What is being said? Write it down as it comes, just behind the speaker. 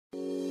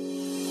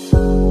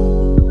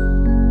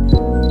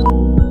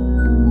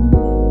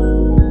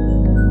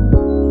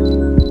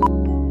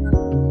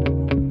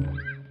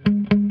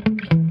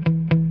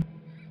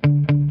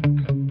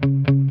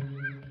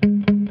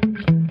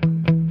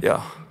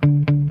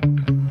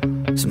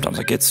Sometimes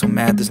I get so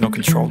mad, there's no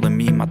controlling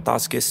me. My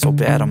thoughts get so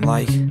bad, I'm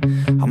like,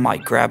 I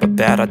might grab a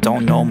bat, I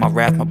don't know. My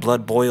wrath, my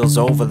blood boils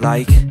over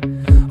like,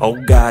 oh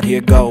God,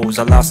 here goes.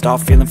 I lost all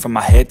feeling from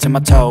my head to my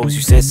toes.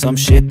 You said some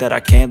shit that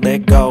I can't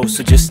let go,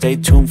 so just stay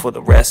tuned for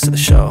the rest of the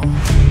show.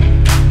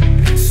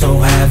 So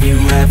have you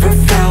ever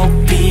felt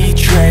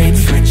betrayed?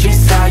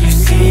 Switches how you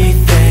see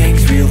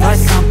things,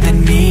 realize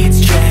something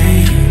needs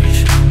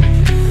change.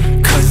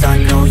 Cause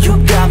I know you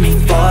got me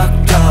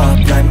fucked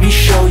up, let me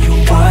show you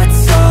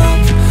what's up.